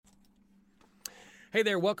Hey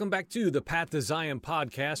there, welcome back to the Path to Zion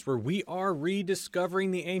podcast, where we are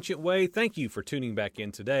rediscovering the ancient way. Thank you for tuning back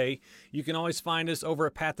in today. You can always find us over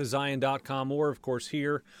at pathtozion.com or, of course,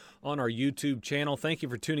 here on our YouTube channel. Thank you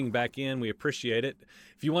for tuning back in. We appreciate it.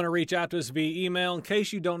 If you want to reach out to us via email, in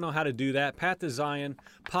case you don't know how to do that,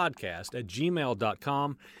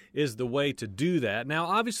 pathtozionpodcast@gmail.com is the way to do that. Now,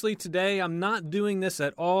 obviously, today I'm not doing this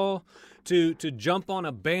at all to jump on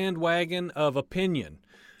a bandwagon of opinion.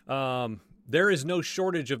 There is no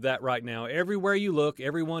shortage of that right now. Everywhere you look,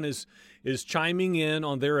 everyone is chiming in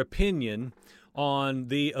on their opinion on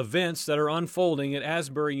the events that are unfolding at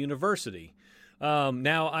Asbury University.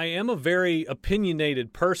 Now, I am a very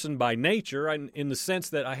opinionated person by nature, in the sense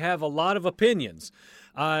that I have a lot of opinions.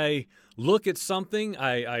 I look at something,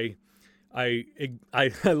 I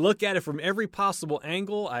look at it from every possible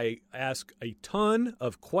angle. I ask a ton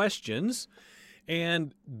of questions,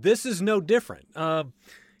 and this is no different.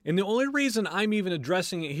 And the only reason I'm even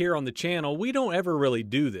addressing it here on the channel, we don't ever really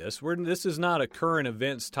do this. This is not a current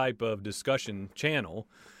events type of discussion channel.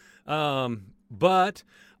 But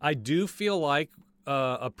I do feel like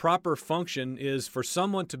a proper function is for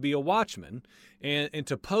someone to be a watchman and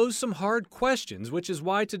to pose some hard questions, which is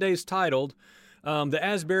why today's titled The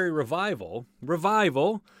Asbury Revival,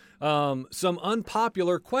 Some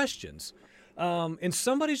Unpopular Questions. And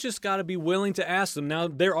somebody's just got to be willing to ask them. Now,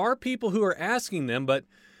 there are people who are asking them, but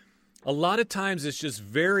a lot of times it's just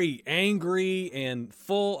very angry and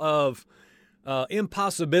full of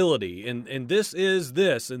impossibility. And this is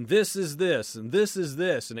this, and this is this, and this is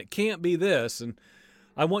this, and it can't be this. And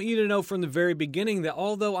I want you to know from the very beginning that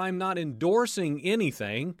although I'm not endorsing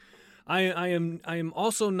anything, I am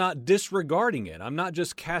also not disregarding it. I'm not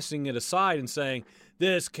just casting it aside and saying,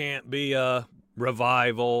 this can't be a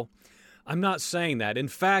revival. I'm not saying that. In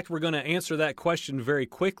fact, we're going to answer that question very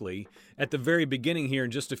quickly at the very beginning here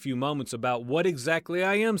in just a few moments about what exactly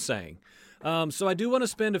I am saying. So I do want to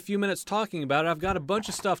spend a few minutes talking about it. I've got a bunch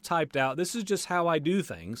of stuff typed out. This is just how I do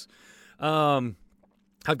things. I've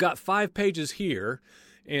got 5 pages here,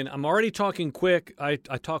 and I'm already talking quick. I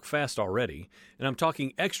talk fast already, and I'm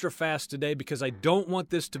talking extra fast today because I don't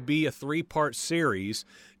want this to be a 3-part series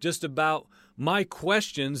just about my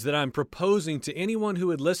questions that I'm proposing to anyone who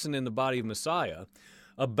would listen in the body of Messiah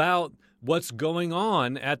about what's going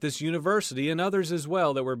on at this university and others as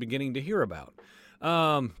well that we're beginning to hear about.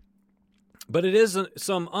 But it is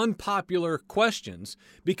some unpopular questions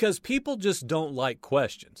because people just don't like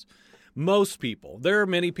questions. Most people. There are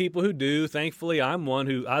many people who do. Thankfully, I'm one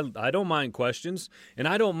who I don't mind questions, and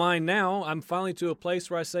I don't mind now. I'm finally to a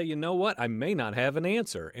place where I say, you know what? I may not have an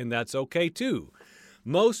answer, and that's okay too.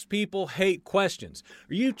 Most people hate questions.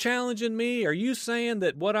 Are you challenging me? Are you saying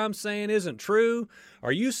that what I'm saying isn't true?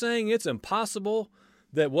 Are you saying it's impossible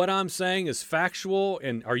that what I'm saying is factual?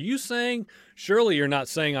 And are you saying, surely you're not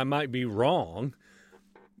saying I might be wrong?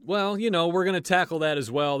 Well, you know, we're going to tackle that as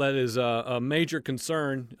well. That is a major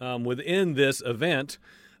concern within this event,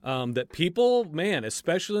 that people, man,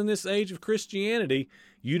 especially in this age of Christianity,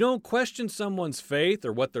 you don't question someone's faith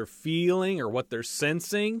or what they're feeling or what they're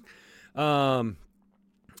sensing.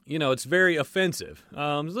 You know, it's very offensive.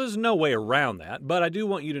 There's no way around that. But I do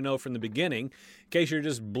want you to know from the beginning, in case you're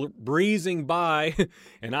just breezing by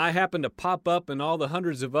and I happen to pop up in all the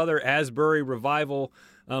hundreds of other Asbury Revival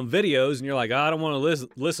videos and you're like, I don't want to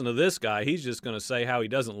listen to this guy. He's just going to say how he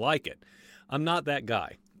doesn't like it. I'm not that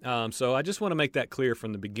guy. So I just want to make that clear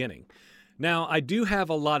from the beginning. Now, I do have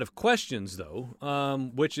a lot of questions, though,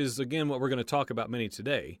 which is, again, what we're going to talk about many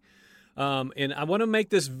today. And I want to make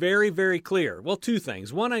this very, very clear. Well, 2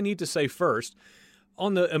 things. One, I need to say first,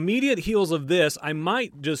 on the immediate heels of this, I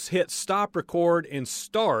might just hit stop record and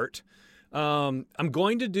start. I'm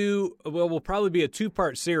going to do, will probably be a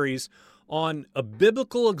 2-part series on a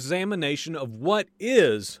biblical examination of what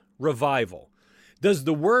is revival. Does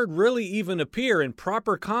the word really even appear in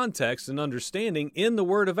proper context and understanding in the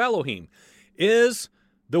word of Elohim? Is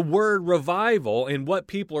the word revival and what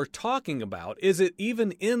people are talking about, is it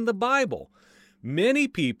even in the Bible? Many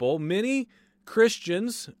people, many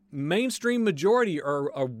Christians, mainstream majority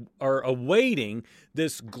are awaiting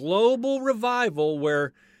this global revival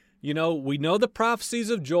where, you know, we know the prophecies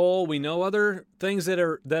of Joel, we know other things that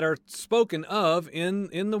are spoken of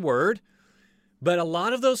in the word, but a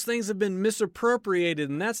lot of those things have been misappropriated,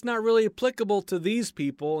 and that's not really applicable to these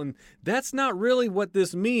people, and that's not really what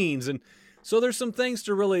this means. And so there's some things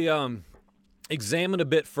to really examine a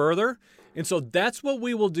bit further. And so that's what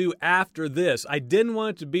we will do after this. I didn't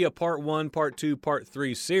want it to be a part 1, part 2, part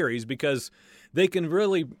 3 series because they can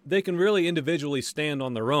really individually stand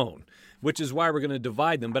on their own, which is why we're going to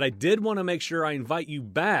divide them. But I did want to make sure I invite you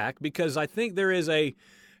back because I think there is a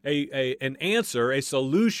an answer, a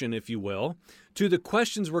solution, if you will, to the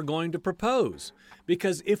questions we're going to propose.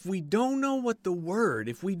 Because if we don't know what the word,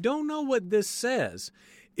 if we don't know what this says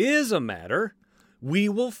is a matter, we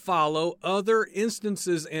will follow other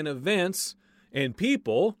instances and events and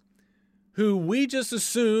people who we just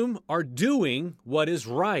assume are doing what is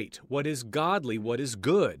right, what is godly, what is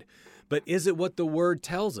good. But is it what the word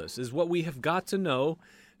tells us? Is what we have got to know,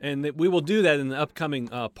 and that we will do that in the upcoming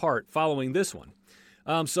part following this one.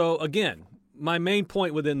 So again, my main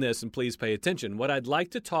point within this, and please pay attention, what I'd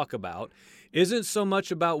like to talk about isn't so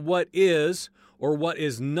much about what is or what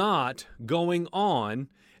is not going on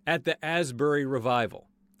at the Asbury Revival,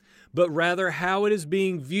 but rather how it is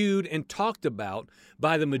being viewed and talked about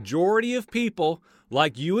by the majority of people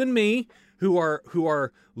like you and me who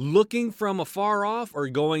are looking from afar off or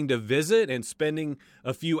going to visit and spending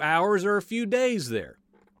a few hours or a few days there.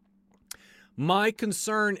 My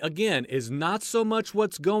concern, again, is not so much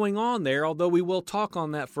what's going on there, although we will talk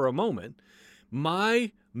on that for a moment.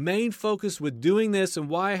 My main focus with doing this and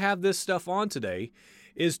why I have this stuff on today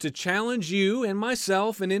is to challenge you and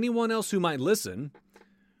myself and anyone else who might listen.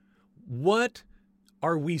 What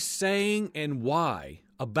are we saying and why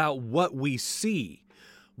about what we see?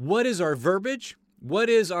 What is our verbiage? What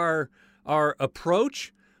is our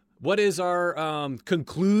approach? What is our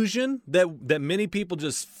conclusion? That many people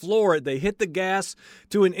just floor it. They hit the gas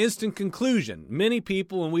to an instant conclusion. Many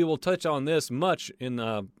people, and we will touch on this much in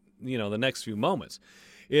the next few moments,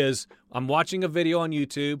 is I'm watching a video on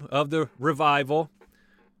YouTube of the revival.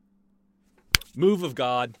 Move of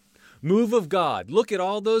God. Move of God. Look at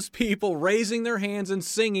all those people raising their hands and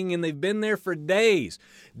singing, and they've been there for days.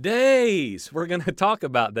 Days. We're going to talk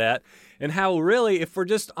about that and how really, if we're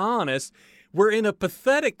just honest, we're in a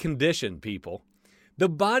pathetic condition, people. The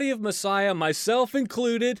body of Messiah, myself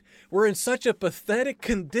included, we're in such a pathetic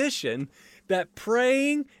condition that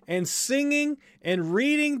praying and singing and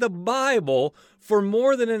reading the Bible for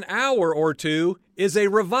more than an hour or two is a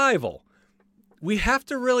revival. We have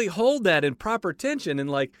to really hold that in proper tension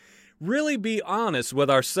and really be honest with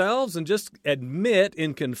ourselves and just admit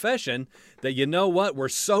in confession that, you know what, we're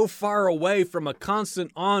so far away from a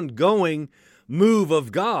constant ongoing move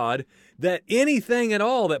of God that anything at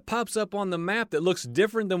all that pops up on the map that looks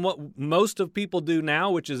different than what most of people do now,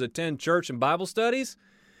 which is attend church and Bible studies,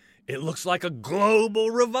 it looks like a global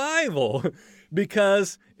revival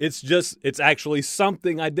because it's actually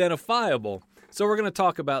something identifiable. So we're going to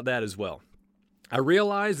talk about that as well. I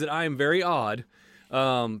realize that I am very odd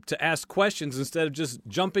to ask questions instead of just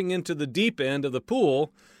jumping into the deep end of the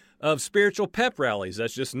pool of spiritual pep rallies.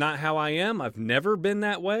 That's just not how I am. I've never been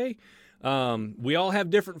that way. We all have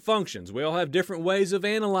different functions. We all have different ways of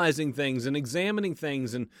analyzing things and examining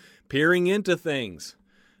things and peering into things.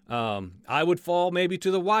 I would fall maybe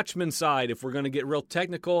to the watchman side if we're going to get real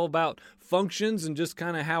technical about functions and just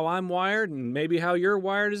kind of how I'm wired, and maybe how you're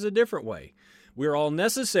wired is a different way. We're all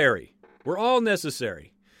necessary. We're all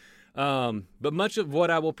necessary. But much of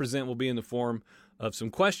what I will present will be in the form of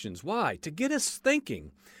some questions. Why? To get us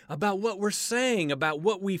thinking about what we're saying, about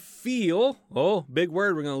what we feel. Oh, big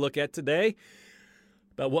word we're going to look at today.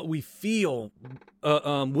 About what we feel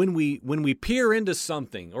when we peer into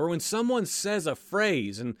something, or when someone says a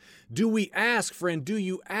phrase. And do we ask, friend, do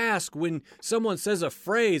you ask when someone says a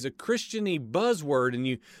phrase, a Christian-y buzzword,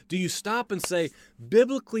 and do you stop and say,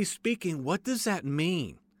 biblically speaking, what does that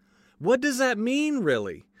mean? What does that mean,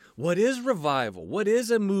 really? What is revival? What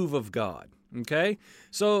is a move of God? Okay?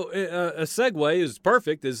 So a segue is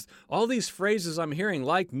perfect, is all these phrases I'm hearing,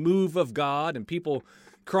 like move of God, and people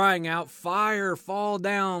crying out, fire, fall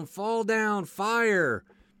down, fire.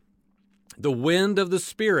 The wind of the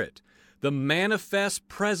Spirit, the manifest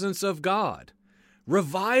presence of God.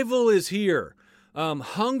 Revival is here.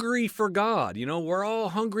 Hungry for God. We're all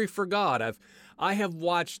hungry for God. I have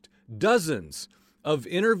watched dozens of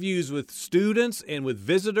interviews with students and with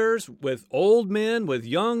visitors, with old men, with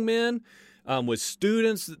young men, with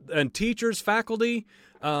students and teachers, faculty.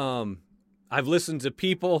 I've listened to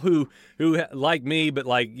people who like me, but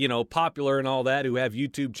popular and all that, who have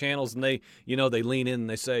YouTube channels, and they lean in and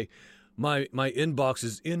they say, my inbox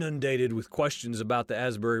is inundated with questions about the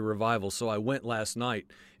Asbury Revival, so I went last night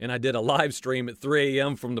and I did a live stream at 3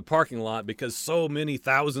 a.m. from the parking lot because so many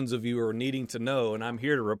thousands of you are needing to know, and I'm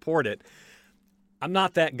here to report it. I'm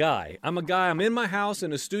not that guy. I'm in my house,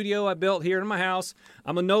 in a studio I built here in my house.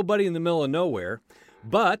 I'm a nobody in the middle of nowhere.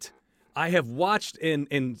 But I have watched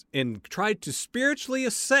and tried to spiritually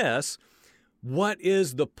assess what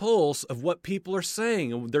is the pulse of what people are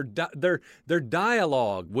saying, their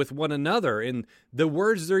dialogue with one another and the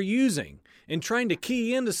words they're using, and trying to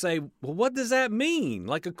key in to say, well, what does that mean?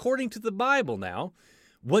 Like, according to the Bible now,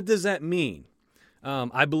 What does that mean?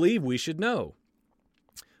 I believe we should know.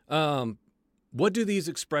 What do these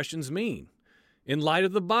expressions mean? In light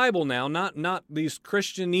of the Bible now, not these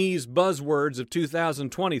Christianese buzzwords of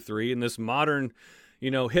 2023 in this modern,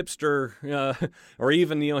 hipster, or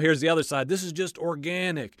even, here's the other side. This is just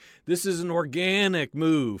organic. This is an organic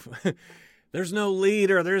move. There's no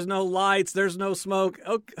leader. There's no lights. There's no smoke.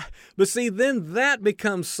 Okay. But see, then that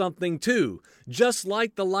becomes something too. Just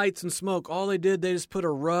like the lights and smoke, all they just put a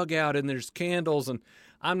rug out and there's candles. And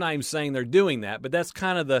I'm not even saying they're doing that, but that's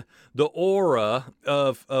kind of the aura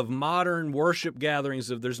of modern worship gatherings.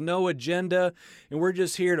 Of there's no agenda and we're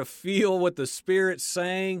just here to feel what the Spirit's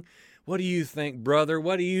saying. What do you think, brother?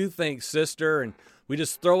 What do you think, sister? And we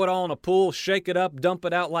just throw it all in a pool, shake it up, dump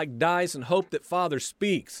it out like dice, and hope that Father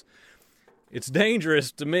speaks. It's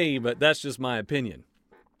dangerous to me, but that's just my opinion.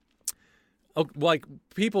 Like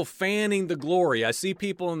people fanning the glory. I see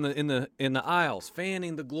people in the aisles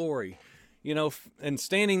fanning the glory, and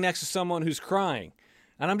standing next to someone who's crying.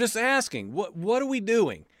 And I'm just asking, what are we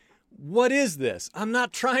doing? What is this? I'm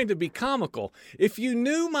not trying to be comical. If you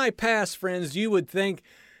knew my past, friends, you would think,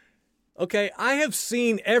 okay, I have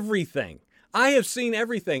seen everything. I have seen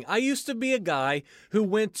everything. I used to be a guy who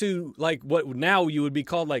went to what now you would be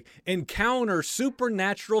called encounter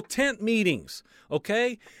supernatural tent meetings.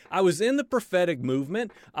 Okay? I was in the prophetic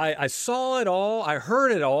movement. I saw it all. I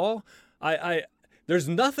heard it all. There's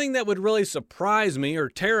nothing that would really surprise me or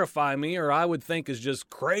terrify me or I would think is just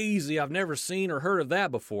crazy. I've never seen or heard of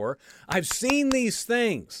that before. I've seen these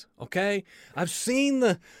things. Okay? I've seen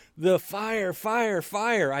the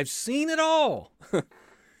fire. I've seen it all.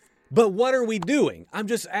 But what are we doing? I'm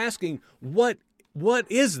just asking, what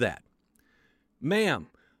is that? Ma'am,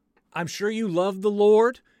 I'm sure you love the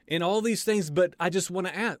Lord and all these things, but I just want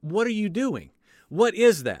to ask, what are you doing? What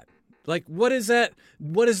is that? What is that?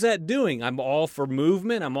 What is that doing? I'm all for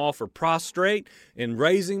movement. I'm all for prostrate and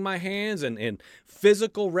raising my hands and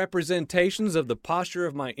physical representations of the posture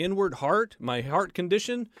of my inward heart, my heart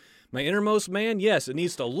condition, my innermost man. Yes, it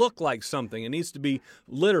needs to look like something. It needs to be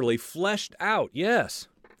literally fleshed out. Yes.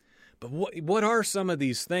 But what are some of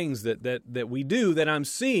these things that we do that I'm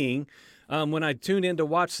seeing when I tune in to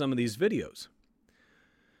watch some of these videos?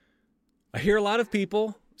 I hear a lot of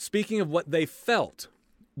people speaking of what they felt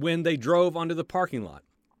when they drove onto the parking lot,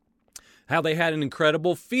 how they had an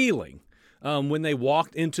incredible feeling when they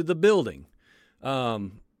walked into the building.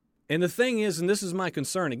 And the thing is, and this is my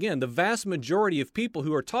concern, again, the vast majority of people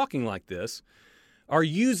who are talking like this are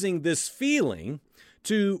using this feeling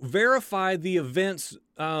to verify the event's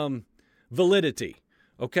validity.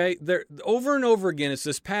 Okay, there over and over again, it's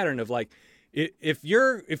this pattern of if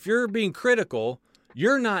you're being critical,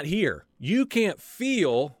 you're not here. You can't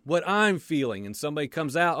feel what I'm feeling. And somebody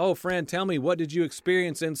comes out, oh, friend, tell me, what did you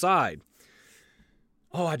experience inside?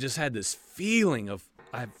 Oh, I just had this feeling of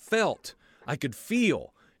I could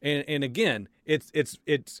feel. And again, it's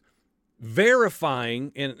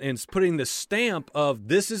verifying and it's putting the stamp of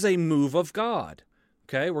this is a move of God.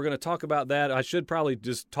 Okay, we're going to talk about that. I should probably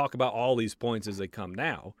just talk about all these points as they come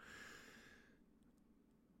now.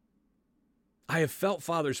 I have felt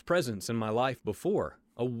Father's presence in my life before.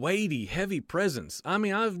 A weighty, heavy presence. I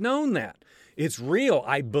mean, I've known that. It's real.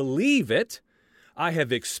 I believe it. I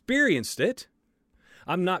have experienced it.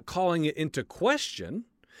 I'm not calling it into question.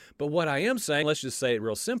 But what I am saying, let's just say it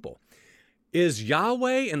real simple. Is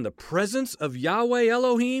Yahweh and the presence of Yahweh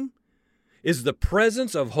Elohim? Is the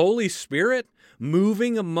presence of Holy Spirit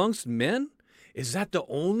moving amongst men? Is that the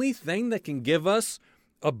only thing that can give us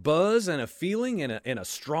a buzz and a feeling and a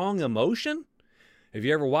strong emotion? Have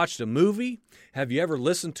you ever watched a movie? Have you ever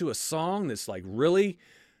listened to a song that's really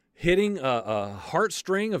hitting a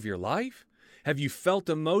heartstring of your life? Have you felt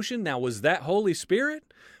emotion? Now, was that Holy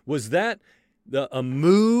Spirit? Was that a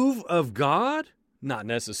move of God? Not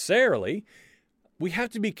necessarily. We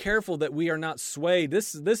have to be careful that we are not swayed.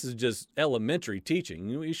 This is just elementary teaching.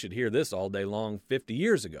 You should hear this all day long 50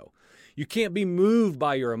 years ago. You can't be moved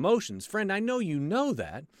by your emotions. Friend, I know you know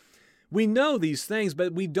that. We know these things,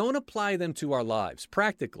 but we don't apply them to our lives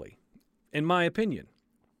practically, in my opinion.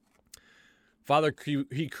 Father,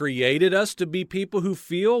 He created us to be people who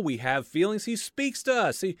feel. We have feelings. He speaks to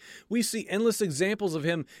us. We see endless examples of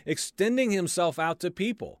Him extending Himself out to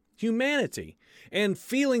people, humanity. And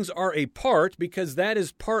feelings are a part because that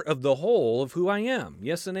is part of the whole of who I am.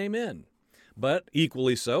 Yes and amen. But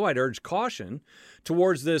equally so, I'd urge caution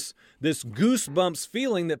towards this goosebumps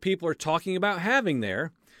feeling that people are talking about having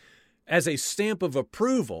there as a stamp of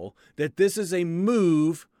approval that this is a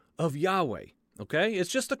move of Yahweh. Okay? It's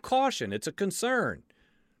just a caution. It's a concern.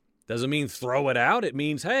 Doesn't mean throw it out. It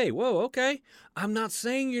means, hey, whoa, okay. I'm not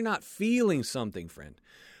saying you're not feeling something, friend.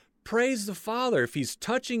 praise the Father. If he's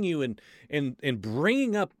touching you and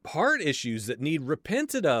bringing up heart issues that need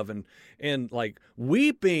repented of, and like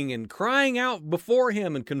weeping and crying out before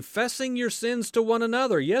him and confessing your sins to one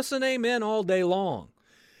another, yes and amen all day long.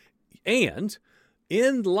 And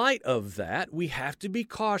in light of that, we have to be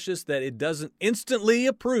cautious that it doesn't instantly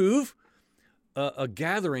approve a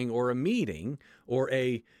gathering or a meeting or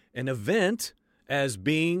an event as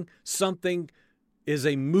being something is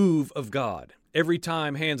a move of God every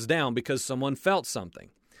time, hands down, because someone felt something.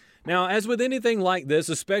 Now, as with anything like this,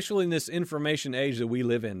 especially in this information age that we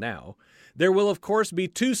live in now, there will, of course, be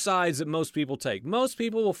two sides that most people take. Most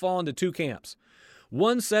people will fall into two camps.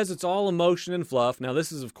 One says it's all emotion and fluff. Now,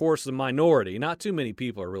 this is, of course, the minority. Not too many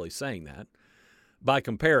people are really saying that by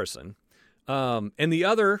comparison. And the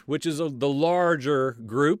other, which is the larger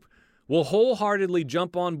group, will wholeheartedly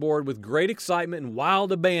jump on board with great excitement and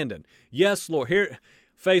wild abandon. Yes, Lord. Here,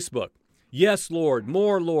 Facebook. Yes, Lord.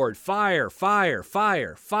 More, Lord. Fire, fire,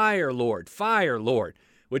 fire, fire, Lord. Fire, Lord.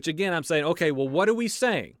 Which, again, I'm saying, okay, well, what are we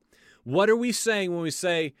saying? What are we saying when we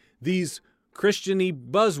say these Christian-y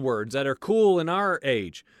buzzwords that are cool in our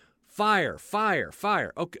age? Fire, fire,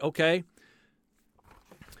 fire. Okay.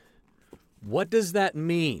 What does that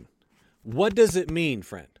mean? What does it mean,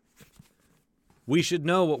 friend? We should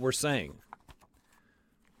know what we're saying.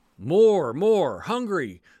 More,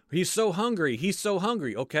 hungry. He's so hungry. He's so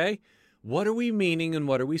hungry. Okay. What are we meaning and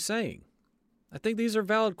what are we saying? I think these are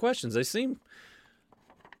valid questions. They seem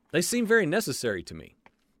very necessary to me.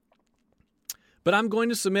 But I'm going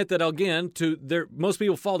to submit that, again, most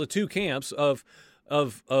people fall to two camps of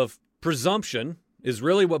presumption is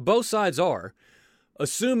really what both sides are,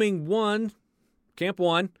 assuming camp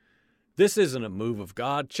one, this isn't a move of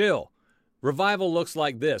God, chill. Revival looks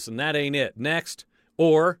like this, and that ain't it. Next.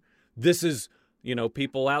 Or this is,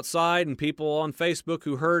 people outside and people on Facebook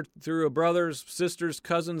who heard through a brother's, sister's,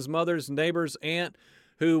 cousin's, mother's, neighbor's, aunt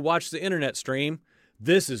who watched the internet stream.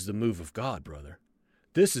 This is the move of God, brother.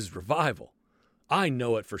 This is revival. I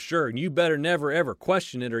know it for sure, and you better never, ever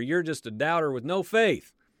question it, or you're just a doubter with no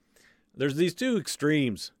faith. There's these two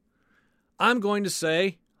extremes. I'm going to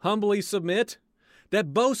say, humbly submit,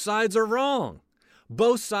 that both sides are wrong.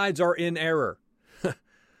 Both sides are in error.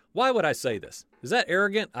 Why would I say this? Is that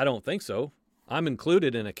arrogant? I don't think so. I'm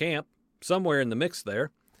included in a camp, somewhere in the mix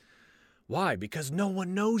there. Why? Because no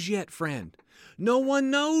one knows yet, friend. No one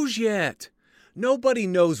knows yet. Nobody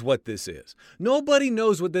knows what this is. Nobody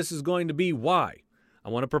knows what this is going to be. Why? I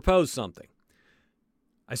want to propose something.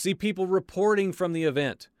 I see people reporting from the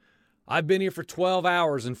event. I've been here for 12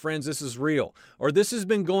 hours, and friends, this is real. Or this has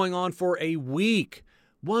been going on for a week.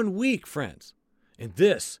 1 week, friends. And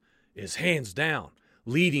this is hands down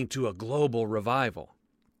leading to a global revival.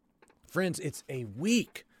 Friends, it's a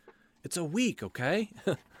week. It's a week, okay?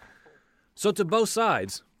 So to both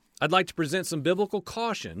sides, I'd like to present some biblical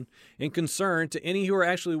caution and concern to any who are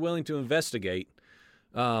actually willing to investigate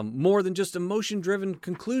more than just emotion-driven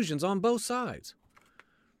conclusions on both sides.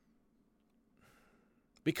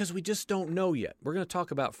 Because we just don't know yet. We're going to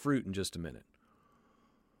talk about fruit in just a minute.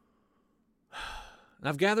 And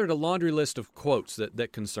I've gathered a laundry list of quotes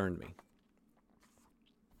that concern me.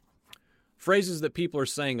 Phrases that people are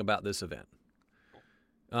saying about this event.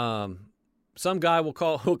 Some guy we'll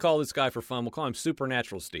call this guy for fun. We'll call him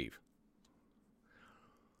Supernatural Steve.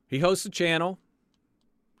 He hosts a channel.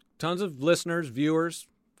 Tons of listeners, viewers,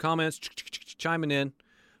 comments, chiming in.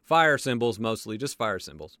 Fire symbols mostly, just fire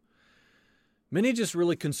symbols. Many just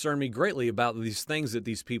really concern me greatly about these things that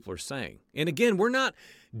these people are saying. And again, we're not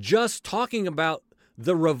just talking about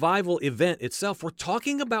the revival event itself. We're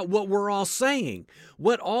talking about what we're all saying.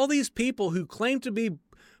 What all these people who claim to be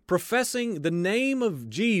professing the name of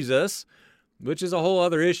Jesus, which is a whole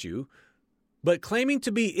other issue, but claiming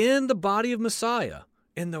to be in the body of Messiah,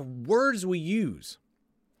 and the words we use,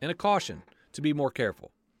 and a caution to be more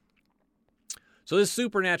careful. So this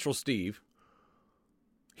Supernatural Steve,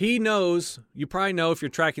 he knows, you probably know if you're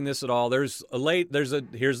tracking this at all, here's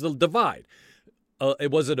the divide.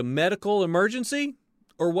 Was it a medical emergency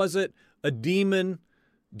or was it a demon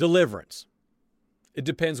deliverance? It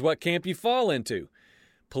depends what camp you fall into.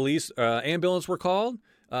 Police, ambulance were called.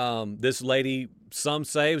 This lady, some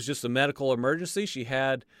say it was just a medical emergency. She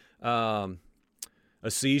had a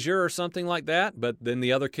seizure or something like that. But then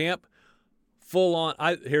the other camp, full on.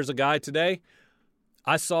 Here's a guy today.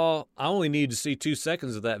 I only needed to see 2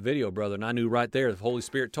 seconds of that video, brother, and I knew right there the Holy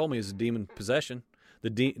Spirit told me it was a demon possession.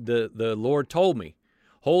 The Lord told me.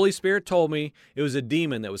 Holy Spirit told me it was a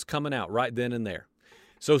demon that was coming out right then and there.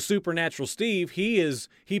 So Supernatural Steve, he is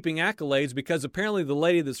heaping accolades because apparently the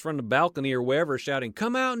lady that's from the balcony or wherever is shouting,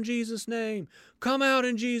 "Come out in Jesus' name! Come out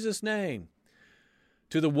in Jesus' name!"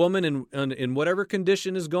 to the woman in whatever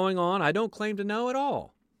condition is going on? I don't claim to know at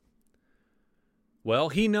all. Well,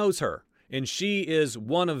 he knows her, and she is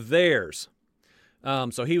one of theirs.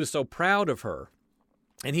 So he was so proud of her.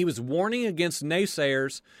 And he was warning against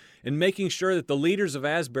naysayers and making sure that the leaders of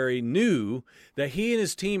Asbury knew that he and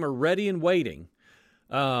his team are ready and waiting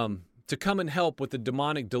to come and help with the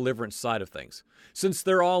demonic deliverance side of things, since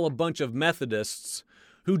they're all a bunch of Methodists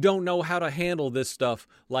who don't know how to handle this stuff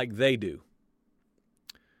like they do.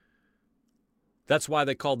 That's why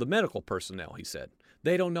they called the medical personnel, he said.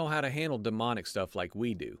 They don't know how to handle demonic stuff like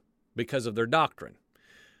we do because of their doctrine.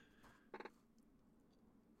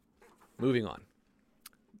 Moving on.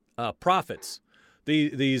 Prophets.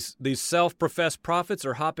 These self-professed prophets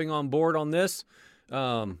are hopping on board on this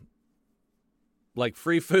like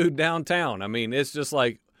free food downtown. I mean, it's just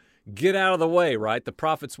like, get out of the way, right? The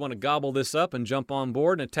prophets want to gobble this up and jump on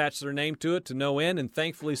board and attach their name to it to no end, and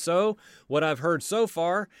thankfully so. What I've heard so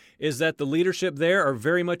far is that the leadership there are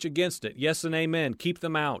very much against it. Yes and amen. Keep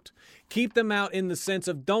them out. Keep them out in the sense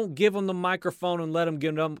of don't give them the microphone and let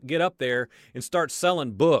them get up there and start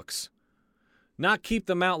selling books. Not keep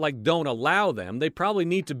them out like don't allow them. They probably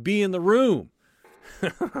need to be in the room.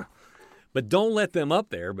 But don't let them up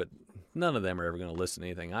there. But none of them are ever going to listen to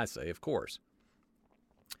anything I say, of course.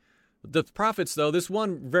 The prophets, though, this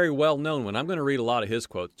one very well-known one, I'm going to read a lot of his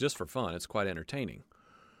quotes just for fun. It's quite entertaining.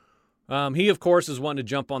 He, of course, is wanting to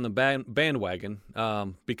jump on the bandwagon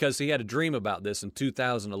because he had a dream about this in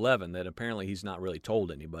 2011 that apparently he's not really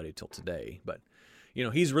told anybody till today. But,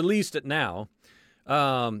 he's released it now.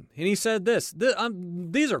 And he said this.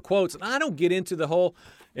 These are quotes, and I don't get into the whole,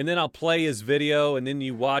 and then I'll play his video, and then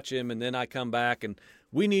you watch him, and then I come back, and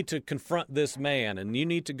we need to confront this man, and you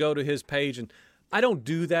need to go to his page, and I don't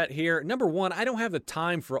do that here. Number one, I don't have the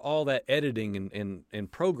time for all that editing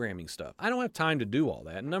and programming stuff. I don't have time to do all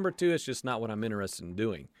that. And number two, it's just not what I'm interested in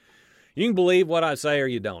doing. You can believe what I say or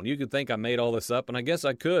you don't. You could think I made all this up, and I guess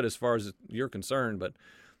I could as far as you're concerned, but,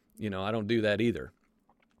 I don't do that either.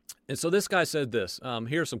 And so this guy said this.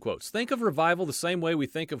 Here are some quotes. Think of revival the same way we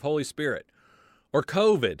think of Holy Spirit or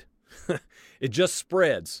COVID. It just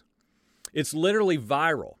spreads. It's literally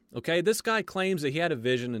viral. Okay, this guy claims that he had a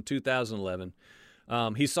vision in 2011.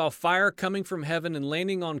 He saw fire coming from heaven and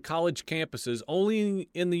landing on college campuses, only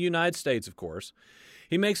in the United States, of course.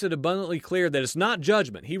 He makes it abundantly clear that it's not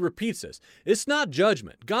judgment. He repeats this. It's not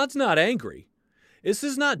judgment. God's not angry. This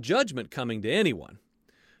is not judgment coming to anyone.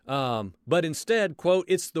 But instead, quote,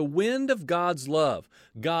 it's the wind of God's love,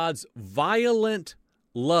 God's violent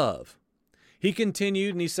love. He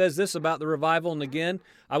continued, and he says this about the revival, and again,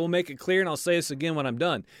 I will make it clear, and I'll say this again when I'm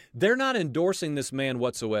done. They're not endorsing this man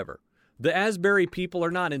whatsoever. The Asbury people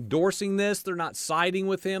are not endorsing this. They're not siding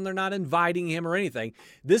with him. They're not inviting him or anything.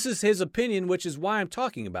 This is his opinion, which is why I'm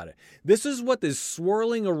talking about it. This is what is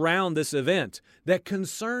swirling around this event that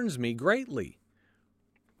concerns me greatly.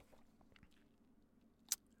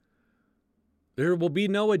 There will be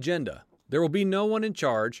no agenda. There will be no one in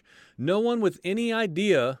charge, no one with any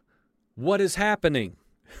idea what is happening.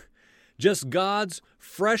 Just God's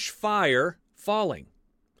fresh fire falling.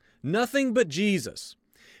 Nothing but Jesus.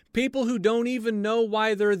 People who don't even know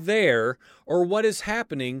why they're there or what is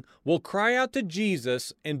happening will cry out to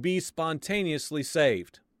Jesus and be spontaneously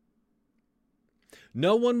saved.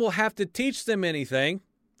 No one will have to teach them anything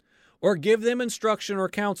or give them instruction or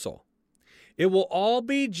counsel. It will all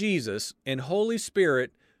be Jesus and Holy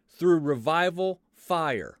Spirit through revival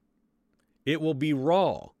fire. It will be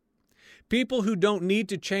raw. People who don't need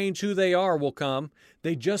to change who they are will come.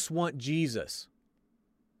 They just want Jesus.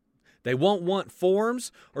 They won't want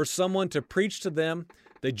forms or someone to preach to them.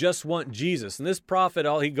 They just want Jesus. And this prophet,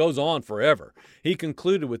 he goes on forever. He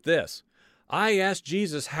concluded with this. I asked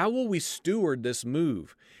Jesus, how will we steward this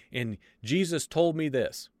move? And Jesus told me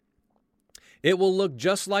this. It will look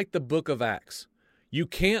just like the book of Acts. You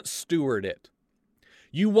can't steward it.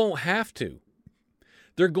 You won't have to.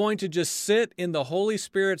 They're going to just sit in the Holy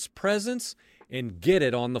Spirit's presence and get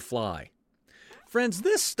it on the fly. Friends,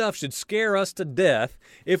 this stuff should scare us to death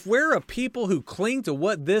if we're a people who cling to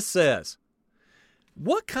what this says.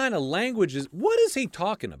 What kind of language what is he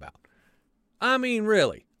talking about? I mean,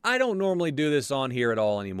 really, I don't normally do this on here at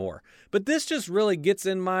all anymore, but this just really gets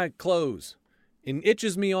in my clothes and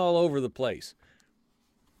itches me all over the place.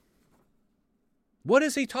 What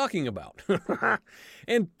is he talking about?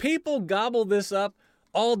 And people gobble this up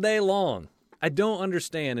all day long. I don't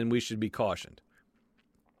understand, and we should be cautioned.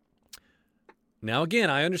 Now, again,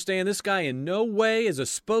 I understand this guy in no way is a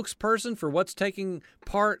spokesperson for what's taking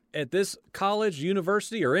part at this college,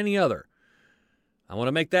 university, or any other. I want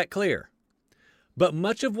to make that clear. But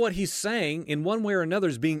much of what he's saying, in one way or another,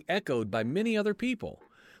 is being echoed by many other people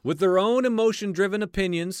with their own emotion-driven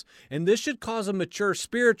opinions, and this should cause a mature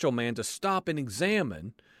spiritual man to stop and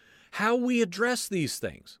examine how we address these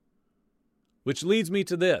things. Which leads me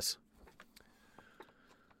to this.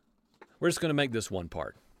 We're just going to make this one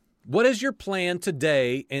part. What is your plan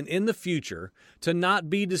today and in the future to not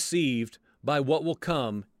be deceived by what will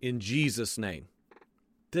come in Jesus' name?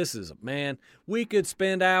 This is, man, we could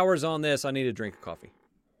spend hours on this. I need a drink of coffee.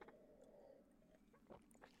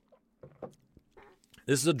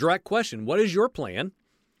 This is a direct question. What is your plan?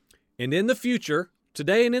 And in the future,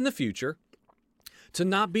 today and in the future, to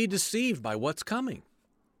not be deceived by what's coming?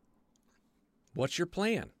 What's your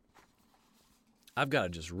plan? I've got to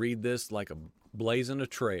just read this like a blazing a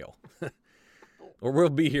trail, or we'll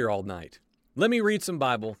be here all night. Let me read some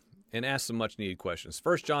Bible and ask some much-needed questions.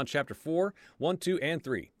 1 John chapter 4, 1, 2, and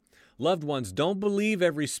 3. Loved ones, don't believe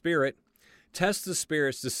every spirit. Test the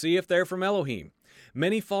spirits to see if they're from Elohim.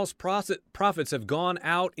 Many false prophets have gone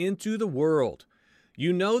out into the world.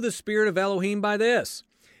 You know the spirit of Elohim by this.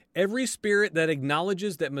 Every spirit that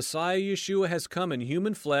acknowledges that Messiah Yeshua has come in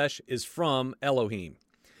human flesh is from Elohim.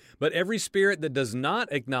 But every spirit that does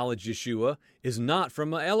not acknowledge Yeshua is not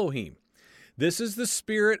from Elohim. This is the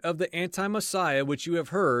spirit of the anti-Messiah, which you have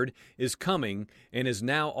heard is coming and is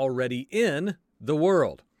now already in the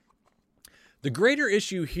world. The greater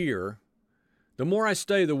issue here, the more I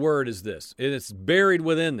study the word, is this. It's buried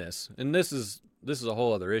within this, and this is a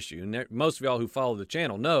whole other issue. And most of y'all who follow the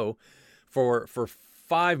channel know for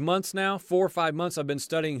 5 months now, 4 or 5 months, I've been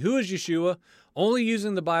studying who is Yeshua, only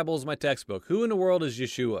using the Bible as my textbook. Who in the world is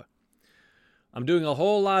Yeshua? I'm doing a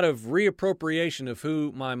whole lot of reappropriation of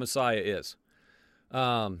who my Messiah is.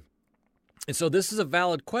 And so this is a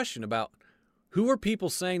valid question about who are people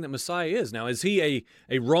saying that Messiah is. Now, is he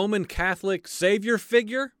a Roman Catholic savior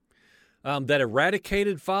figure that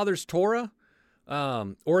eradicated Father's Torah?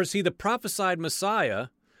 Or is he the prophesied Messiah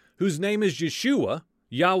whose name is Yeshua,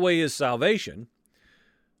 Yahweh is salvation?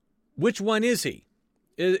 Which one is he?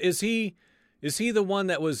 Is he the one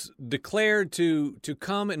that was declared to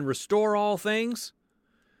come and restore all things?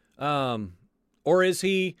 Or is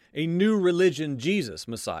he a new religion Jesus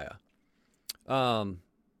Messiah?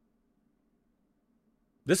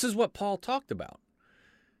 This is what Paul talked about.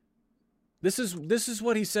 This is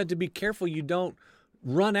what he said, to be careful you don't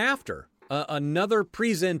run after another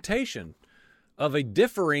presentation of a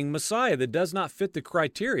differing Messiah that does not fit the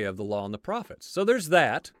criteria of the law and the prophets. So there's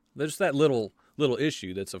that. There's that little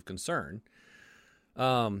issue that's of concern.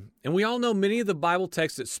 And we all know many of the Bible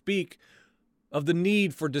texts that speak of the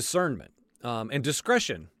need for discernment and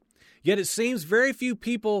discretion. Yet it seems very few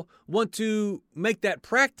people want to make that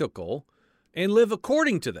practical and live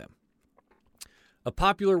according to them. A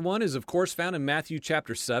popular one is, of course, found in Matthew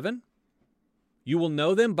chapter 7. You will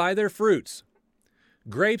know them by their fruits.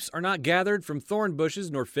 Grapes are not gathered from thorn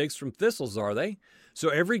bushes, nor figs from thistles, are they? So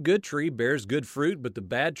every good tree bears good fruit, but the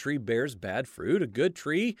bad tree bears bad fruit. A good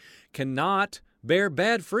tree cannot bear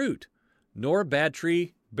bad fruit, nor a bad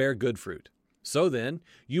tree bear good fruit. So then,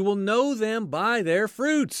 you will know them by their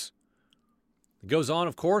fruits. It goes on,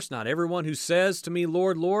 of course, not everyone who says to me,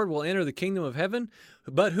 Lord, Lord, will enter the kingdom of heaven,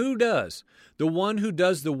 but who does? The one who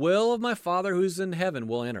does the will of my Father who is in heaven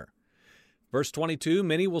will enter. Verse 22,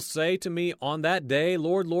 many will say to me on that day,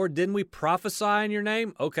 Lord, Lord, didn't we prophesy in your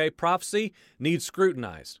name? Okay, prophecy needs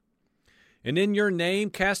scrutinized. And in your name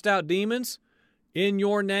cast out demons? In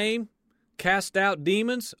your name cast out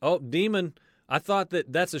demons? Oh, demon, I thought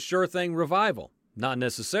that's a sure thing revival. Not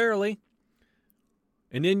necessarily.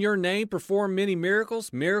 And in your name perform many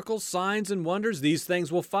miracles, signs, and wonders. These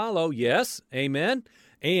things will follow. Yes, amen.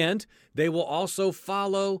 And they will also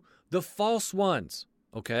follow the false ones.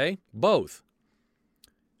 Okay, both.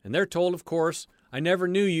 And they're told, of course, I never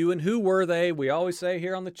knew you. And who were they? We always say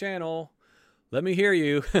here on the channel, let me hear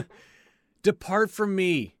you. Depart from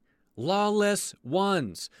me, lawless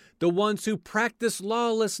ones. The ones who practice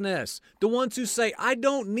lawlessness. The ones who say, I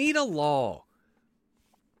don't need a law.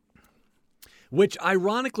 Which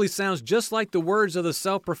ironically sounds just like the words of the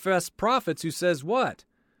self-professed prophets who says what?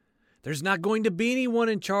 There's not going to be anyone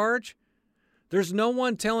in charge. There's no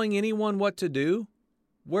one telling anyone what to do.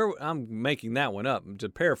 I'm making that one up to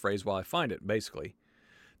paraphrase while I find it, basically.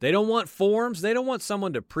 They don't want forms. They don't want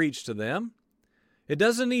someone to preach to them. It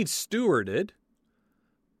doesn't need stewarded.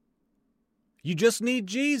 You just need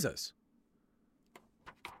Jesus.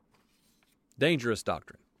 Dangerous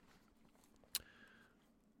doctrine.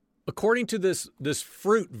 According to this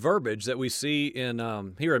fruit verbiage that we see in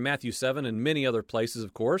here in Matthew 7 and many other places,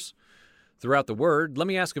 of course, throughout the Word, let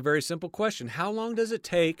me ask a very simple question. How long does it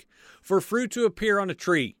take for fruit to appear on a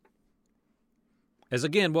tree? As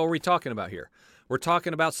again, what are we talking about here? We're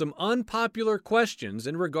talking about some unpopular questions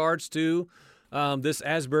in regards to this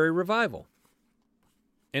Asbury revival.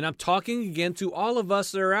 And I'm talking again to all of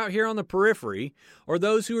us that are out here on the periphery, or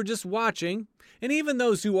those who are just watching, and even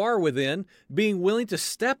those who are within, being willing to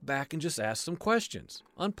step back and just ask some questions,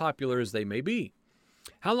 unpopular as they may be.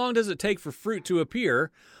 How long does it take for fruit to appear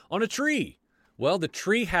on a tree? Well, the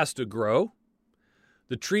tree has to grow.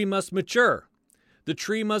 The tree must mature. The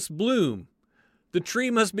tree must bloom. The tree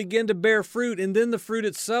must begin to bear fruit, and then the fruit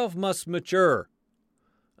itself must mature.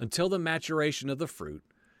 Until the maturation of the fruit,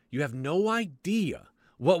 you have no idea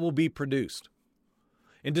what will be produced.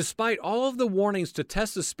 And despite all of the warnings to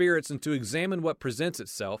test the spirits and to examine what presents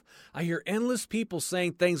itself, I hear endless people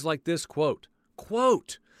saying things like this, quote,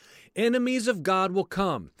 enemies of God will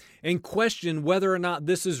come and question whether or not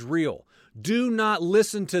this is real. Do not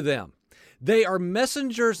listen to them. They are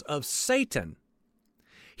messengers of Satan.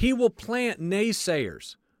 He will plant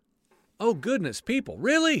naysayers. Oh goodness, people,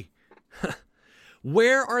 really?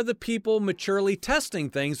 Where are the people maturely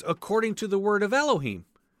testing things according to the word of Elohim?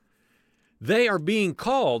 They are being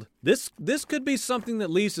called. This could be something that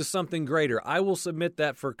leads to something greater. I will submit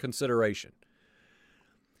that for consideration.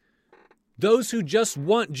 Those who just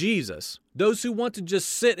want Jesus, those who want to just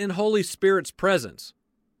sit in Holy Spirit's presence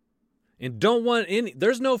and don't want any,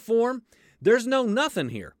 there's no form, there's no nothing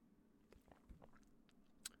here.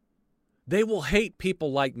 They will hate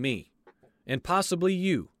people like me and possibly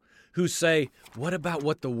you who say, what about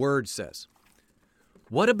what the Word says?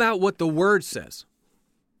 What about what the Word says?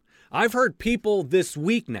 I've heard people this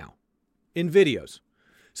week now in videos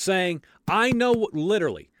saying, I know what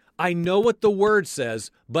the Word says,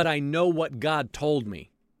 but I know what God told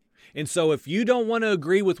me. And so if you don't want to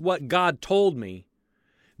agree with what God told me,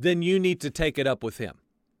 then you need to take it up with Him.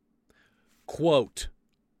 Quote,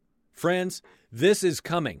 friends, this is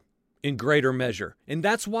coming in greater measure. And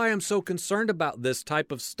that's why I'm so concerned about this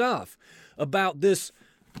type of stuff, about this,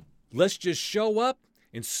 let's just show up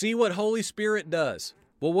and see what Holy Spirit does.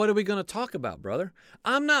 Well, what are we going to talk about, brother?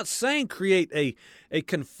 I'm not saying create a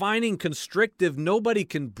confining, constrictive, nobody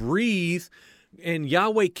can breathe and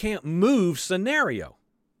Yahweh can't move scenario.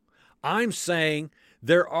 I'm saying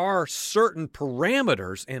there are certain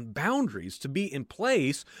parameters and boundaries to be in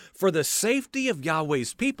place for the safety of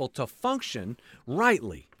Yahweh's people to function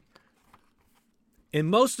rightly. And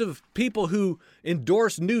most of people who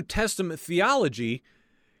endorse New Testament theology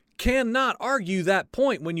cannot argue that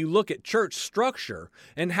point when you look at church structure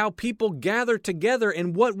and how people gather together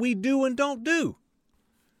and what we do and don't do.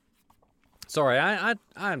 Sorry,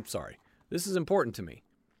 I'm sorry. This is important to me.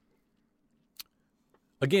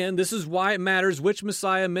 Again, this is why it matters which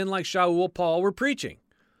Messiah men like Shaul Paul were preaching.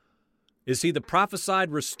 Is he the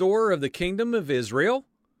prophesied restorer of the kingdom of Israel?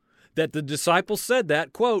 That the disciples said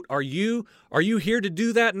that, quote, are you here to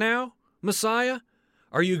do that now, Messiah?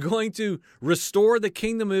 Are you going to restore the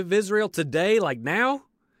kingdom of Israel today, like now?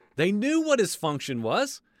 They knew what his function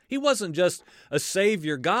was. He wasn't just a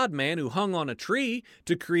savior God-man who hung on a tree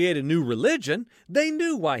to create a new religion. They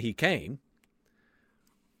knew why he came.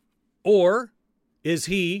 Or is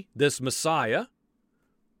he this Messiah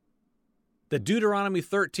that Deuteronomy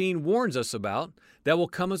 13 warns us about that will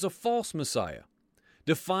come as a false Messiah?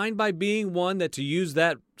 Defined by being one that, to use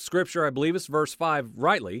that scripture, I believe it's verse 5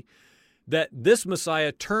 rightly, that this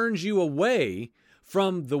Messiah turns you away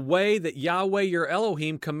from the way that Yahweh your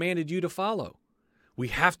Elohim commanded you to follow. We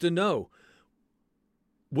have to know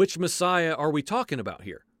which Messiah are we talking about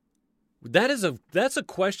here. That's a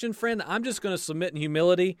question, friend. I'm just going to submit in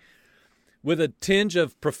humility with a tinge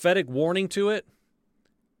of prophetic warning to it.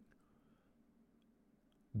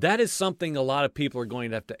 That is something a lot of people are going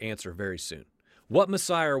to have to answer very soon. What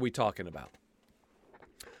Messiah are we talking about?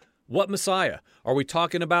 What Messiah? Are we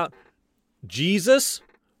talking about Jesus,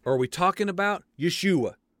 or are we talking about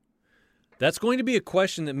Yeshua? That's going to be a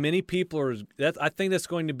question that many people I think that's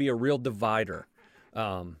going to be a real divider.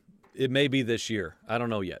 It may be this year. I don't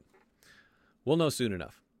know yet. We'll know soon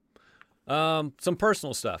enough. Some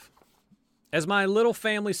personal stuff. As my little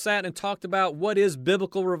family sat and talked about what is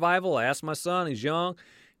biblical revival, I asked my son, he's young.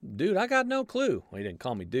 Dude, I got no clue. Well, he didn't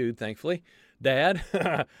call me dude, thankfully. Dad,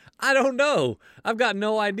 I don't know. I've got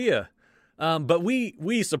no idea. But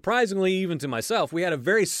we surprisingly, even to myself, we had a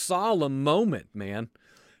very solemn moment, man,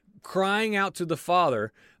 crying out to the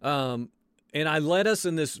Father. And I led us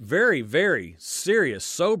in this very, very serious,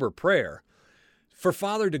 sober prayer for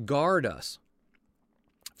Father to guard us,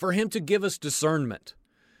 for Him to give us discernment.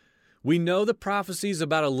 We know the prophecies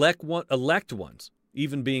about elect ones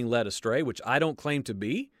even being led astray, which I don't claim to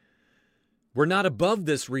be. We're not above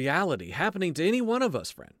this reality happening to any one of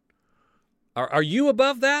us, friend. Are you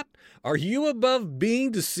above that? Are you above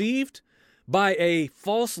being deceived by a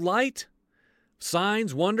false light?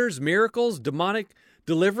 Signs, wonders, miracles, demonic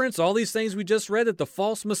deliverance, all these things we just read that the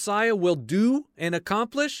false Messiah will do and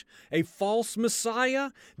accomplish? A false Messiah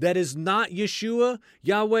that is not Yeshua,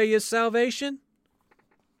 Yahweh is salvation?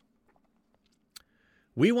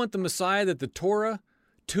 We want the Messiah that the Torah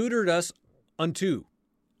tutored us unto.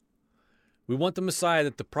 We want the Messiah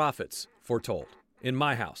that the prophets foretold in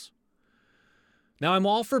my house. Now, I'm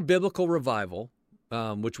all for biblical revival,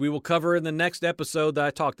 which we will cover in the next episode that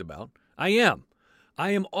I talked about. I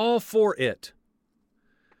am all for it.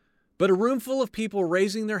 But a room full of people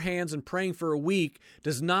raising their hands and praying for a week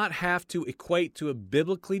does not have to equate to a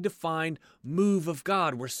biblically defined move of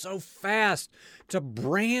God. We're so fast to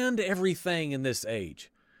brand everything in this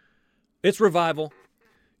age. It's revival.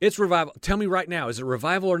 It's revival. Tell me right now, is it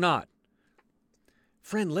revival or not?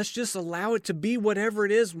 Friend, let's just allow it to be whatever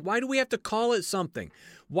it is. Why do we have to call it something?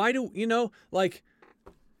 Why do,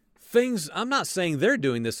 things, I'm not saying they're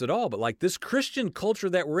doing this at all, but like this Christian culture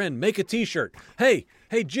that we're in, make a t-shirt. Hey,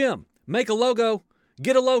 Jim, make a logo,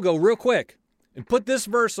 get a logo real quick and put this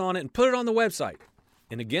verse on it and put it on the website.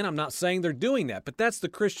 And again, I'm not saying they're doing that, but that's the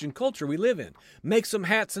Christian culture we live in. Make some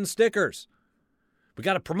hats and stickers. We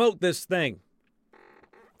got to promote this thing.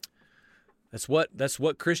 That's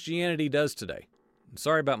what Christianity does today. I'm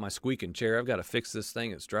sorry about my squeaking chair. I've got to fix this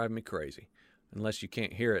thing. It's driving me crazy. Unless you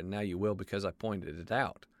can't hear it, and now you will because I pointed it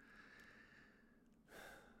out.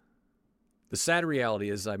 The sad reality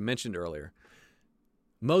is, I mentioned earlier,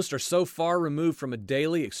 most are so far removed from a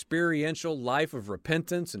daily experiential life of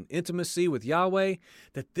repentance and intimacy with Yahweh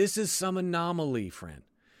that this is some anomaly, friend.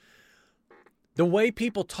 The way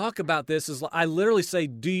people talk about this is, I literally say,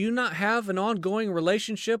 do you not have an ongoing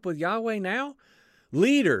relationship with Yahweh now?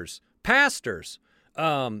 Leaders, pastors,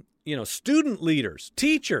 student leaders,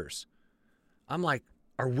 teachers. I'm like,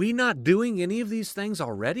 are we not doing any of these things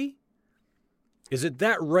already? Is it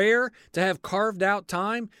that rare to have carved out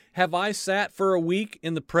time? Have I sat for a week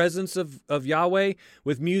in the presence of Yahweh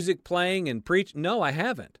with music playing and preach? No, I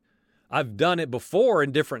haven't. I've done it before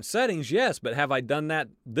in different settings, yes, but have I done that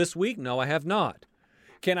this week? No, I have not.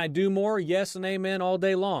 Can I do more? Yes and amen all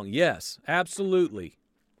day long. Yes, absolutely.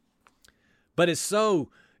 But it's so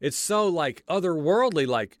like otherworldly,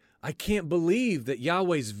 like I can't believe that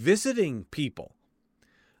Yahweh's visiting people.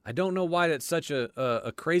 I don't know why that's such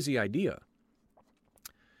a crazy idea.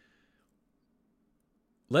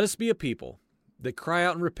 Let us be a people that cry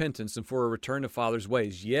out in repentance and for a return to Father's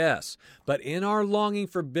ways. Yes, but in our longing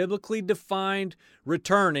for biblically defined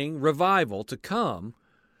returning revival to come,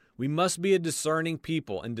 we must be a discerning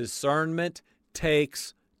people, and discernment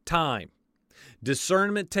takes time.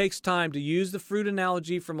 Discernment takes time. To use the fruit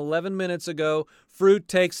analogy from 11 minutes ago, fruit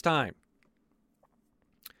takes time.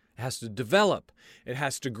 It has to develop. It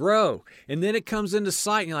has to grow. And then it comes into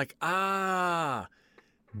sight and you're like,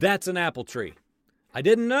 that's an apple tree. I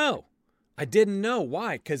didn't know.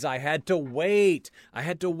 Why? Because I had to wait. I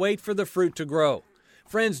had to wait for the fruit to grow.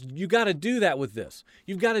 Friends, you got to do that with this.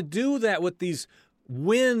 You've got to do that with these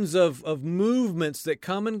winds of movements that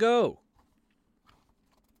come and go.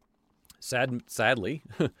 Sadly,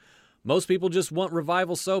 most people just want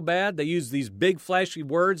revival so bad, they use these big flashy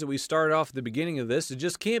words that we started off at the beginning of this. It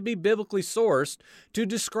just can't be biblically sourced to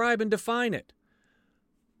describe and define it.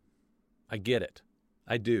 I get it.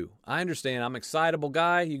 I do. I understand. I'm an excitable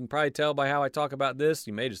guy. You can probably tell by how I talk about this.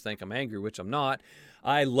 You may just think I'm angry, which I'm not.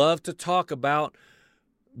 I love to talk about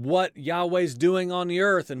what Yahweh's doing on the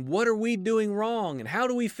earth and what are we doing wrong and how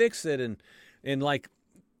do we fix it and like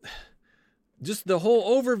just the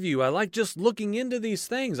whole overview. I like just looking into these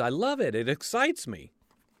things. I love it. It excites me.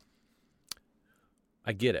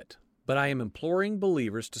 I get it. But I am imploring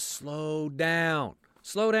believers to slow down.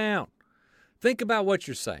 Slow down. Think about what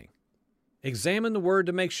you're saying. Examine the word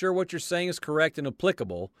to make sure what you're saying is correct and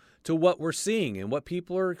applicable to what we're seeing and what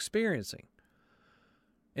people are experiencing.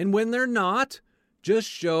 And when they're not, just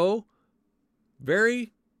show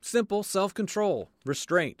very simple self-control,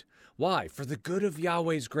 restraint. Why? For the good of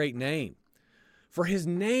Yahweh's great name. For his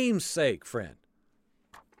name's sake, friend.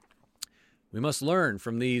 We must learn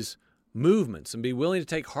from these movements and be willing to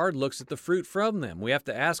take hard looks at the fruit from them. We have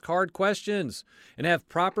to ask hard questions and have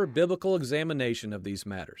proper biblical examination of these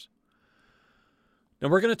matters. Now,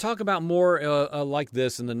 we're going to talk about more like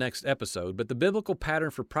this in the next episode, but the biblical pattern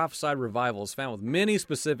for prophesied revival is found with many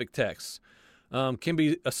specific texts. Can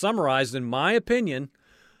be summarized, in my opinion,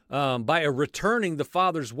 by a returning the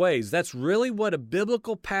Father's ways. That's really what a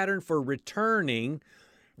biblical pattern for returning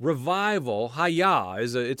revival,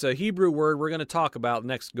 hayah, it's a Hebrew word we're going to talk about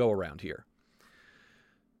next go around here.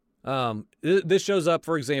 This shows up,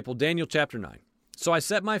 for example, Daniel chapter 9. So I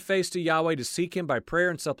set my face to Yahweh to seek him by prayer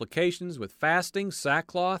and supplications with fasting,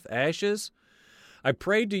 sackcloth, ashes. I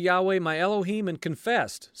prayed to Yahweh my Elohim and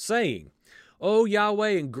confessed, saying, O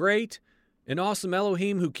Yahweh and great and awesome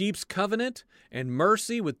Elohim who keeps covenant and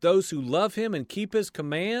mercy with those who love him and keep his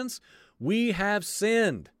commands, we have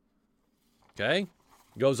sinned. Okay?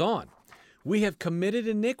 Goes on. We have committed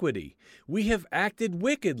iniquity. We have acted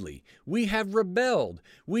wickedly. We have rebelled.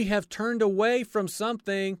 We have turned away from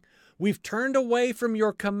something. We've turned away from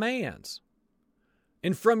your commands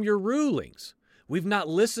and from your rulings. We've not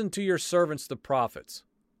listened to your servants, the prophets.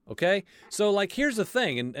 Okay? So, here's the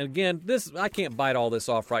thing. And again, I can't bite all this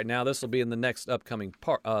off right now. This will be in the next upcoming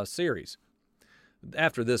series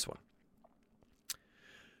after this one.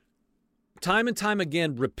 Time and time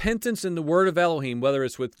again, repentance in the word of Elohim, whether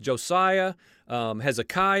it's with Josiah,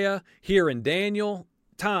 Hezekiah, here in Daniel,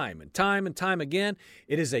 time and time again,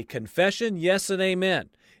 it is a confession, yes and amen.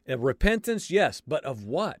 A repentance, yes, but of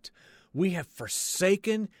what? We have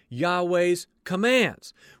forsaken Yahweh's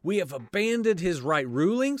commands. We have abandoned his right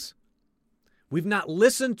rulings. We've not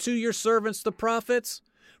listened to your servants, the prophets.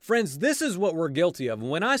 Friends, this is what we're guilty of. And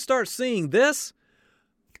when I start seeing this,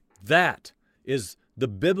 that is the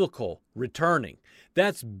biblical returning.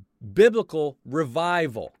 That's biblical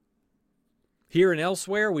revival. Here and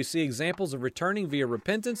elsewhere, we see examples of returning via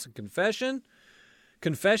repentance and confession.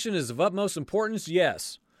 Confession is of utmost importance,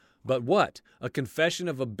 yes. But what? A confession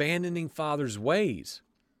of abandoning Father's ways.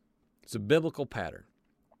 It's a biblical pattern.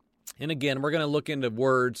 And again, we're going to look into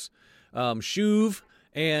words, shuv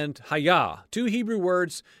and hayah, two Hebrew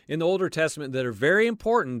words in the Older Testament that are very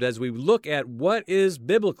important as we look at what is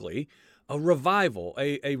biblically a revival,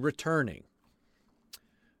 a returning,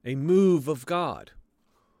 a move of God.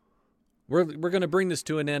 We're going to bring this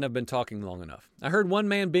to an end. I've been talking long enough. I heard one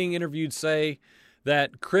man being interviewed say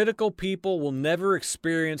that critical people will never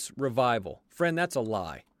experience revival. Friend, that's a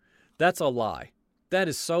lie. That's a lie. That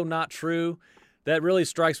is so not true. That really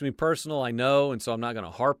strikes me personal, I know, and so I'm not going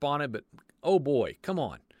to harp on it, but oh boy, come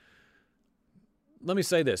on. Let me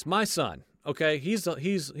say this. My son, okay, he's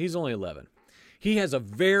only 11. He has a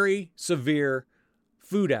very severe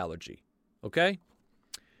food allergy, okay?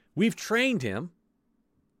 We've trained him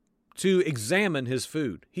to examine his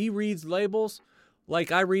food. He reads labels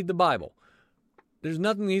like I read the Bible. There's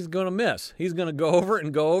nothing he's going to miss. He's going to go over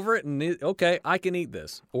it, and okay, I can eat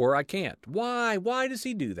this, or I can't. Why? Why does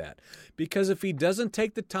he do that? Because if he doesn't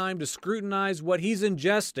take the time to scrutinize what he's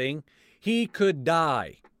ingesting, he could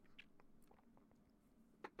die.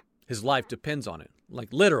 His life depends on it,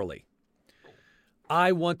 literally.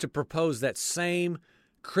 I want to propose that same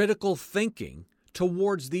critical thinking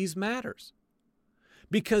towards these matters.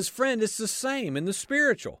 Because, friend, it's the same in the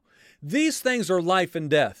spiritual. These things are life and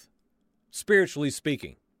death, spiritually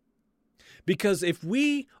speaking. Because if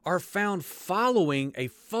we are found following a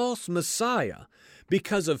false Messiah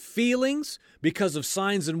because of feelings, because of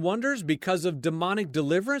signs and wonders, because of demonic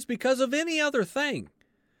deliverance, because of any other thing,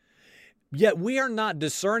 yet we are not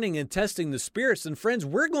discerning and testing the spirits, and friends,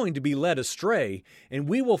 we're going to be led astray, and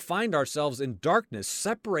we will find ourselves in darkness,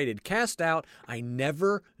 separated, cast out. I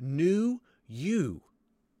never knew you.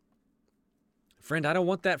 Friend, I don't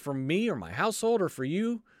want that for me or my household or for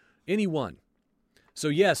you, anyone. So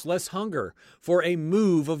yes, let's hunger for a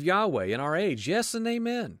move of Yahweh in our age. Yes and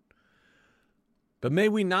amen. But may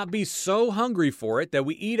we not be so hungry for it that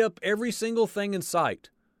we eat up every single thing in sight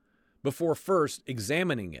before first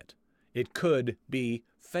examining it. It could be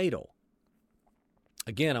fatal.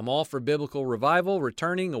 Again, I'm all for biblical revival,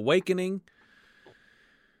 returning, awakening.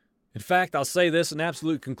 In fact, I'll say this in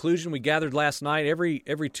absolute conclusion. We gathered last night.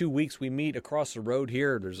 Every 2 weeks we meet across the road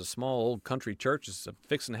here. There's a small old country church. It's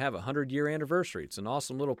fixing to have a 100-year anniversary. It's an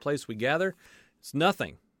awesome little place we gather. It's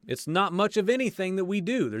nothing. It's not much of anything that we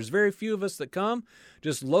do. There's very few of us that come,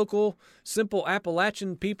 just local, simple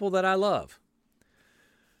Appalachian people that I love.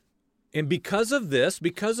 And because of this,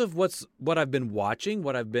 because of what I've been watching,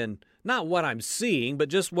 not what I'm seeing, but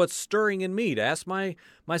just what's stirring in me to ask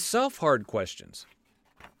myself hard questions.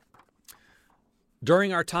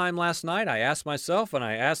 During our time last night, I asked myself and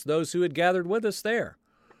I asked those who had gathered with us there,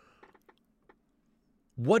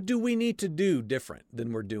 what do we need to do different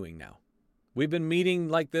than we're doing now? We've been meeting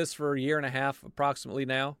like this for 1.5 years approximately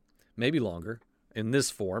now, maybe longer, in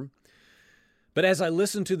this form. But as I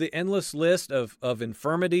listen to the endless list of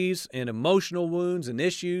infirmities and emotional wounds and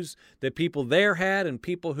issues that people there had and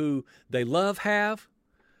people who they love have,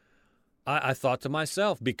 I thought to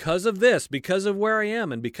myself, because of this, because of where I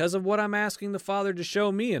am, and because of what I'm asking the Father to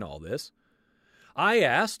show me in all this, I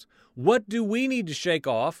asked, what do we need to shake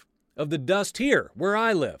off of the dust here, where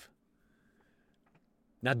I live?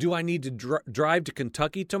 Now, do I need to drive to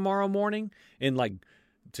Kentucky tomorrow morning and, like,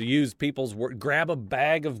 to use people's word, grab a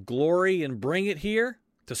bag of glory and bring it here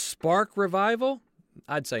to spark revival?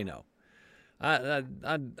 I'd say no.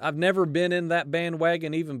 I've never been in that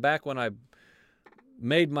bandwagon, even back when I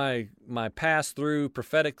made my pass through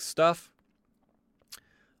prophetic stuff.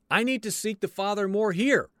 I need to seek the Father more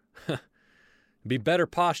here. Be better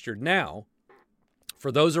postured now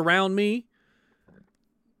for those around me,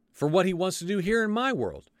 for what he wants to do here in my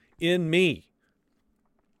world, in me.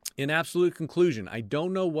 In absolute conclusion, I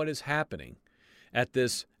don't know what is happening at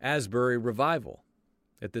this Asbury revival,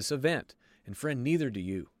 at this event. And friend, neither do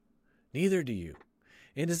you. Neither do you.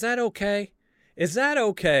 And is that okay? Is that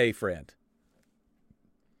okay, friend?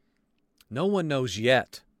 No one knows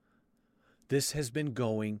yet. This has been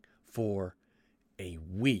going for a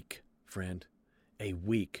week, friend. A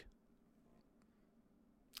week.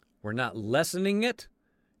 We're not lessening it,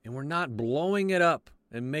 and we're not blowing it up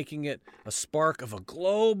and making it a spark of a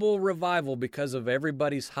global revival because of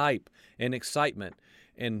everybody's hype and excitement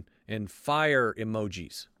and fire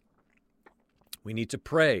emojis. We need to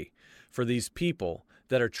pray for these people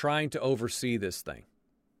that are trying to oversee this thing.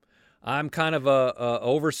 I'm kind of a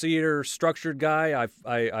overseer, structured guy.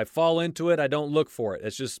 I fall into it. I don't look for it.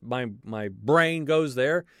 It's just my brain goes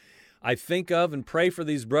there. I think of and pray for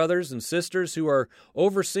these brothers and sisters who are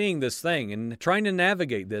overseeing this thing and trying to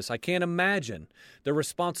navigate this. I can't imagine the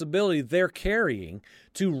responsibility they're carrying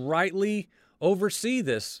to rightly oversee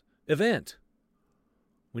this event.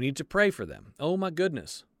 We need to pray for them. Oh my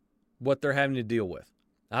goodness, what they're having to deal with.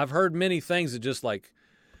 I've heard many things that just like,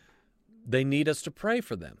 they need us to pray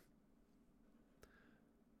for them.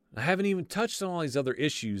 I haven't even touched on all these other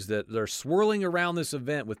issues that are swirling around this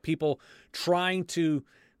event with people trying to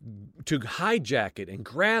hijack it and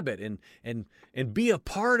grab it and be a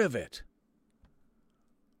part of it.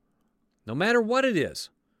 No matter what it is.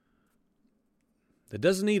 It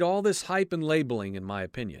doesn't need all this hype and labeling, in my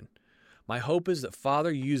opinion. My hope is that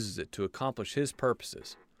Father uses it to accomplish His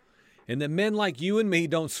purposes. And that men like you and me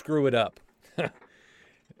don't screw it up.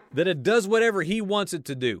 That it does whatever He wants it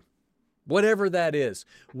to do. Whatever that is.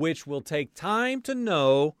 Which will take time to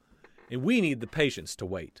know, and we need the patience to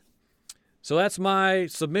wait. So that's my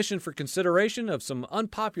submission for consideration of some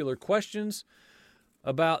unpopular questions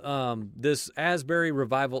about this Asbury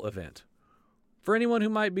Revival event. For anyone who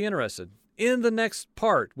might be interested, in the next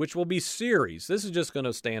part, which will be series, this is just going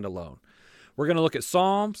to stand alone. We're going to look at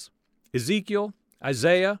Psalms, Ezekiel,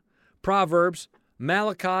 Isaiah, Proverbs,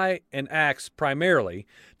 Malachi, and Acts primarily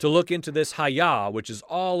to look into this Hayah, which is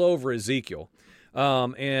all over Ezekiel,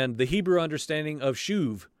 and the Hebrew understanding of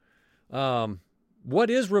Shuv. What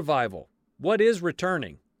is revival? What is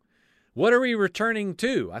returning? What are we returning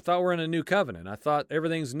to? I thought we're in a new covenant. I thought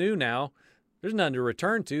everything's new now. There's nothing to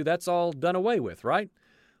return to. That's all done away with, right?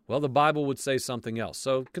 Well, the Bible would say something else.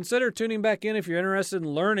 So consider tuning back in if you're interested in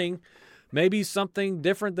learning maybe something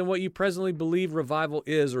different than what you presently believe revival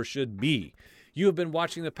is or should be. You have been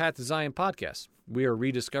watching the Path to Zion podcast. We are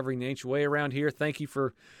rediscovering the ancient way around here. Thank you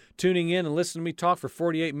for tuning in and listening to me talk for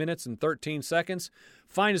 48 minutes and 13 seconds.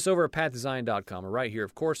 Find us over at pathtozion.com or right here,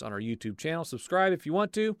 of course, on our YouTube channel. Subscribe if you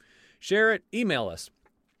want to. Share it. Email us,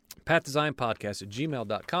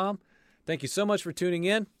 pathtozionpodcast@gmail.com. Thank you so much for tuning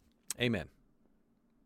in. Amen.